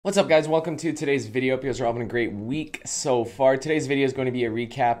What's up, guys? Welcome to today's video. Hope you guys are having a great week so far. Today's video is going to be a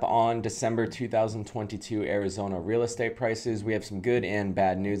recap on December 2022 Arizona real estate prices. We have some good and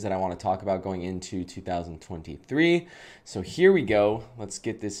bad news that I want to talk about going into 2023. So here we go. Let's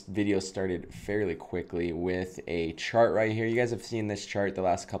get this video started fairly quickly with a chart right here. You guys have seen this chart the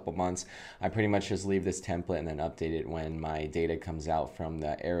last couple months. I pretty much just leave this template and then update it when my data comes out from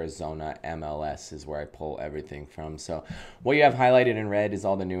the Arizona MLS is where I pull everything from. So what you have highlighted in red is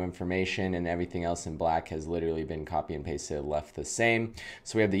all the new information, and everything else in black has literally been copy and pasted, left the same.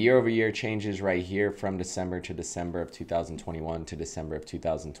 So we have the year-over-year changes right here from December to December of 2021 to December of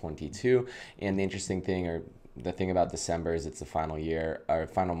 2022. And the interesting thing, or the thing about December, is it's the final year or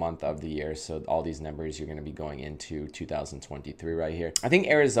final month of the year. So all these numbers you're going to be going into 2023 right here. I think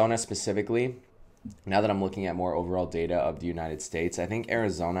Arizona specifically, now that I'm looking at more overall data of the United States, I think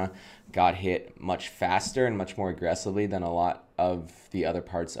Arizona got hit much faster and much more aggressively than a lot of the other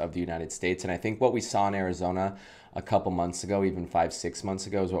parts of the United States. And I think what we saw in Arizona a couple months ago, even 5-6 months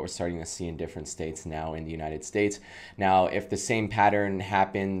ago, is what we're starting to see in different states now in the United States. Now, if the same pattern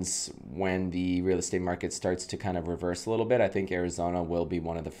happens when the real estate market starts to kind of reverse a little bit, I think Arizona will be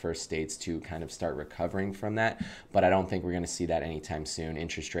one of the first states to kind of start recovering from that. But I don't think we're going to see that anytime soon.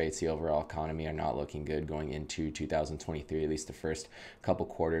 Interest rates, the overall economy are not looking good going into 2023, at least the first couple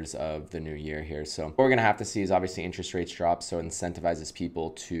quarters of the new year here. So what we're going to have to see is obviously interest rates drop, so it incentivizes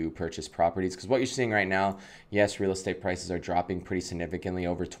people to purchase properties. Because what you're seeing right now, yes, real estate prices are dropping pretty significantly,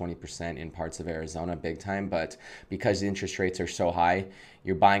 over 20% in parts of Arizona, big time. But because the interest rates are so high,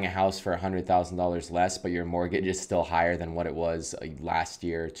 you're buying a house for $100,000 less, but your mortgage is still higher than what it was last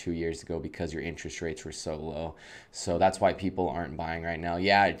year or 2 years ago because your interest rates were so low. So that's why people aren't buying right now.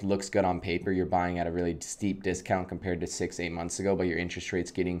 Yeah, it looks good on paper. You're buying at a really steep discount compared to 6-8 months ago, but your interest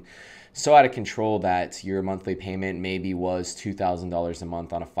rate's getting so out of control that your monthly payment maybe was $2,000 a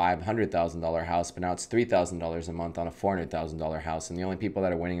month on a $500,000 house, but now it's $3,000 a month on a $400,000 house. And the only people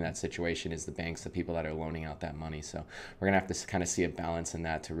that are winning in that situation is the banks, the people that are loaning out that money. So we're going to have to kind of see a balance in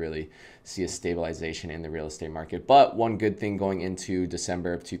that to really see a stabilization in the real estate market. But one good thing going into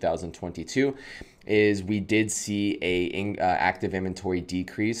December of 2022 is we did see a active inventory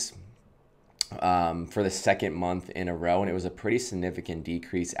decrease for the second month in a row, and it was a pretty significant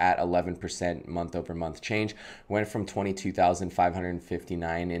decrease at 11% month over month change. Went from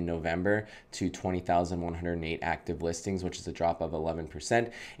 22,559 in November to 20,108 active listings, which is a drop of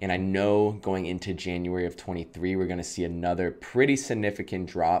 11%. And I know going into January of 23, we're going to see another pretty significant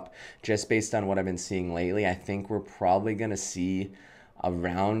drop just based on what I've been seeing lately. I think we're probably going to see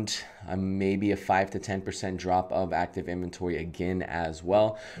around maybe a 5 to 10% drop of active inventory again as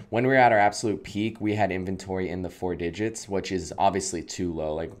well. When we were at our absolute peak, we had inventory in the 4 digits, which is obviously too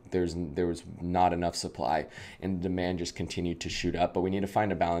low. Like there was not enough supply and demand just continued to shoot up, but we need to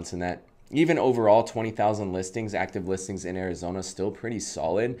find a balance in that. Even overall, 20,000 listings, active listings in Arizona, still pretty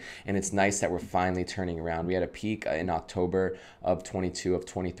solid. And it's nice that we're finally turning around. We had a peak in October of 22 of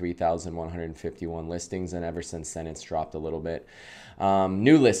 23,151 listings. And ever since then, it's dropped a little bit.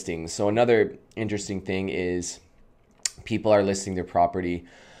 New listings. So another interesting thing is people are listing their property.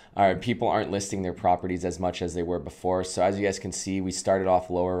 People aren't listing their properties as much as they were before. So as you guys can see, we started off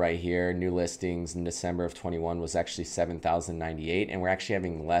lower right here. New listings in December of 21 was actually 7,098, and we're actually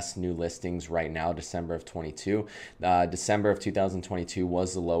having less new listings right now, December of 22. December of 2022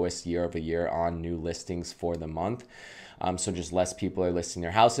 was the lowest year over year on new listings for the month. So just less people are listing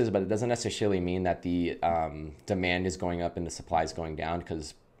their houses, but it doesn't necessarily mean that the demand is going up and the supply is going down,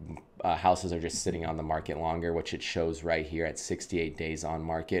 because houses are just sitting on the market longer, which it shows right here at 68 days on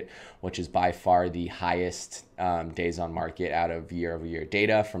market, which is by far the highest days on market out of year-over-year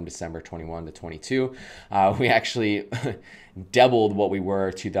data from December 21 to 22. We actually doubled what we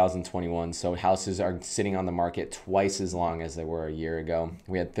were 2021. So houses are sitting on the market twice as long as they were a year ago.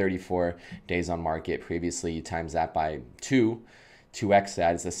 We had 34 days on market previously. You times that by 2x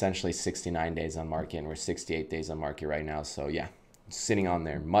that is essentially 69 days on market, and we're 68 days on market right now. So yeah, sitting on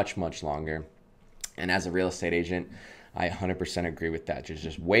there much longer. And as a real estate agent, I 100% agree with that.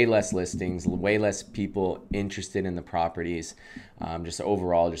 Just way less listings, way less people interested in the properties. Just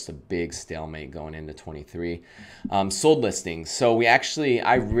overall, just a big stalemate going into 23. Sold listings. So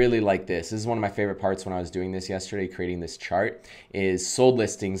I really like this. This is one of my favorite parts when I was doing this yesterday, creating this chart, is sold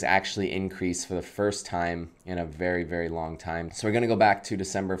listings actually increased for the first time in a very long time. So we're going to go back to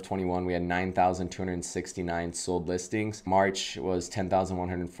December of 21. We had 9,269 sold listings. March was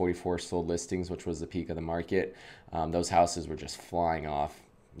 10,144 sold listings, which was the peak of the market. Those houses were just flying off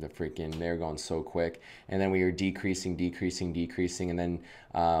they're going so quick. And then we were decreasing, and then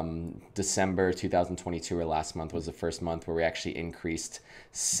December 2022, or last month, was the first month where we actually increased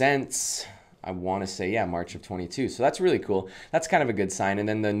since, I want to say, yeah, March of 22. So that's really cool. That's kind of a good sign. And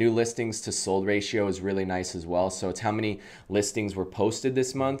then the new listings to sold ratio is really nice as well. So it's how many listings were posted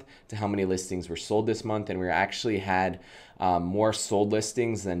this month to how many listings were sold this month. And we actually had more sold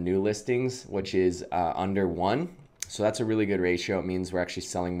listings than new listings, which is under 1. So that's a really good ratio. It means we're actually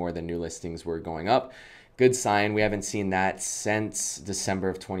selling more than new listings. We're going up. Good sign. We haven't seen that since December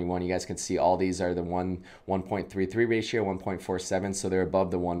of 21. You guys can see all these are the 1.33 ratio, 1.47. So they're above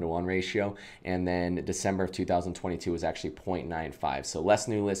the 1-to-1 ratio. And then December of 2022 was actually 0.95. So less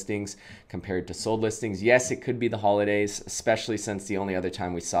new listings compared to sold listings. Yes, it could be the holidays, especially since the only other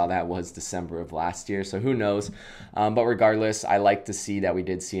time we saw that was December of last year. So who knows? But regardless, I like to see that we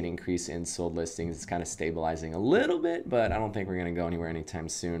did see an increase in sold listings. It's kind of stabilizing a little bit, but I don't think we're going to go anywhere anytime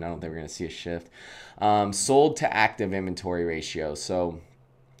soon. I don't think we're going to see a shift. Sold to active inventory ratio. So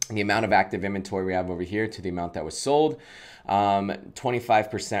the amount of active inventory we have over here to the amount that was sold,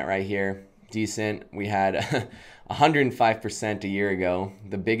 25% right here. Decent. We had 105% a year ago.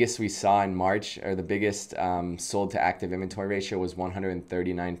 The biggest we saw in March, or the biggest sold to active inventory ratio, was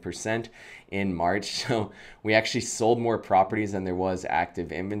 139% in March. So we actually sold more properties than there was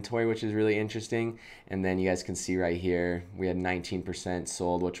active inventory, which is really interesting. And then you guys can see right here, we had 19%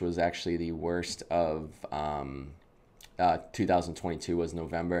 sold, which was actually the worst of 2022 was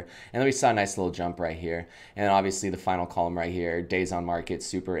November. And then we saw a nice little jump right here. And then obviously the final column right here, days on market,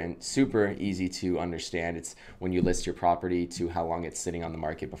 super easy to understand. It's when you list your property to how long it's sitting on the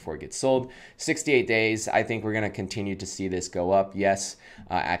market before it gets sold. 68 days. I think we're going to continue to see this go up. Yes,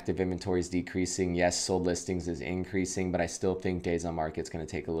 active inventory is decreasing. Yes, sold listings is increasing, but I still think days on market is going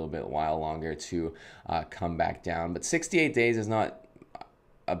to take a little bit while longer to come back down. But 68 days is not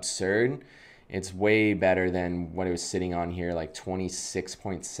absurd. It's way better than what it was sitting on here, like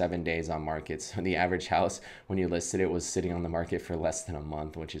 26.7 days on market. So the average house, when you listed it, was sitting on the market for less than a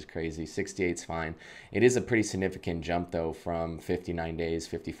month, which is crazy. 68 is fine. It is a pretty significant jump, though, from 59 days,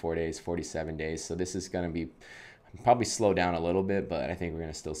 54 days, 47 days. So this is going to be probably slow down a little bit, but I think we're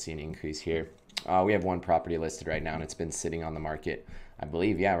going to still see an increase here. We have one property listed right now, and it's been sitting on the market, I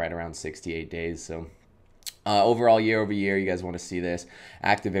believe, yeah, right around 68 days. So overall, year over year, you guys want to see this.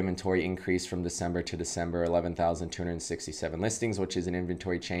 Active inventory increased from December to December, 11,267 listings, which is an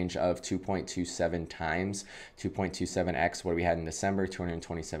inventory change of 2.27 times, 2.27x what we had in December,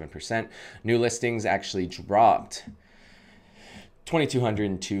 227%. New listings actually dropped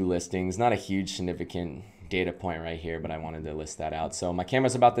 2,202 listings. Not a huge significant data point right here, but I wanted to list that out. So my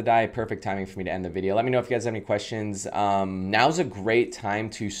camera's about to die. Perfect timing for me to end the video. Let me know if you guys have any questions. Now's a great time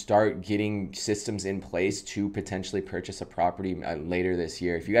to start getting systems in place to potentially purchase a property later this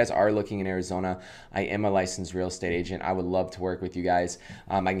year. If you guys are looking in Arizona, I am a licensed real estate agent. I would love to work with you guys.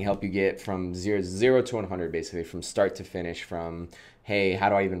 I can help you get from zero to 100, basically from start to finish, from hey, how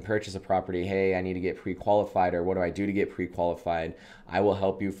do I even purchase a property? Hey, I need to get pre-qualified, or what do I do to get pre-qualified? I will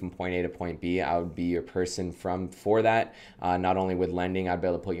help you from point A to point B. I would be your person for that. Not only with lending, I'd be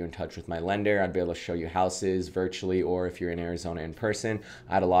able to put you in touch with my lender. I'd be able to show you houses virtually, or if you're in Arizona in person.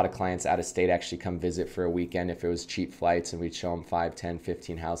 I had a lot of clients out of state actually come visit for a weekend if it was cheap flights, and we'd show them 5, 10,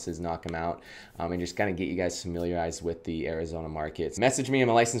 15 houses, knock them out, and just kind of get you guys familiarized with the Arizona markets. Message me. I'm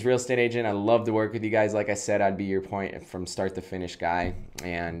a licensed real estate agent. I love to work with you guys. Like I said, I'd be your point from start to finish guy.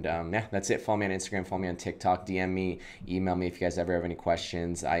 And yeah, that's it. Follow me on Instagram, follow me on TikTok, DM me, email me if you guys ever have any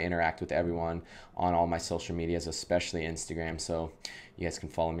questions. I interact with everyone on all my social medias, especially Instagram. So you guys can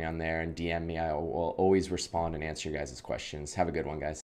follow me on there and DM me. I will always respond and answer your guys' questions. Have a good one, guys.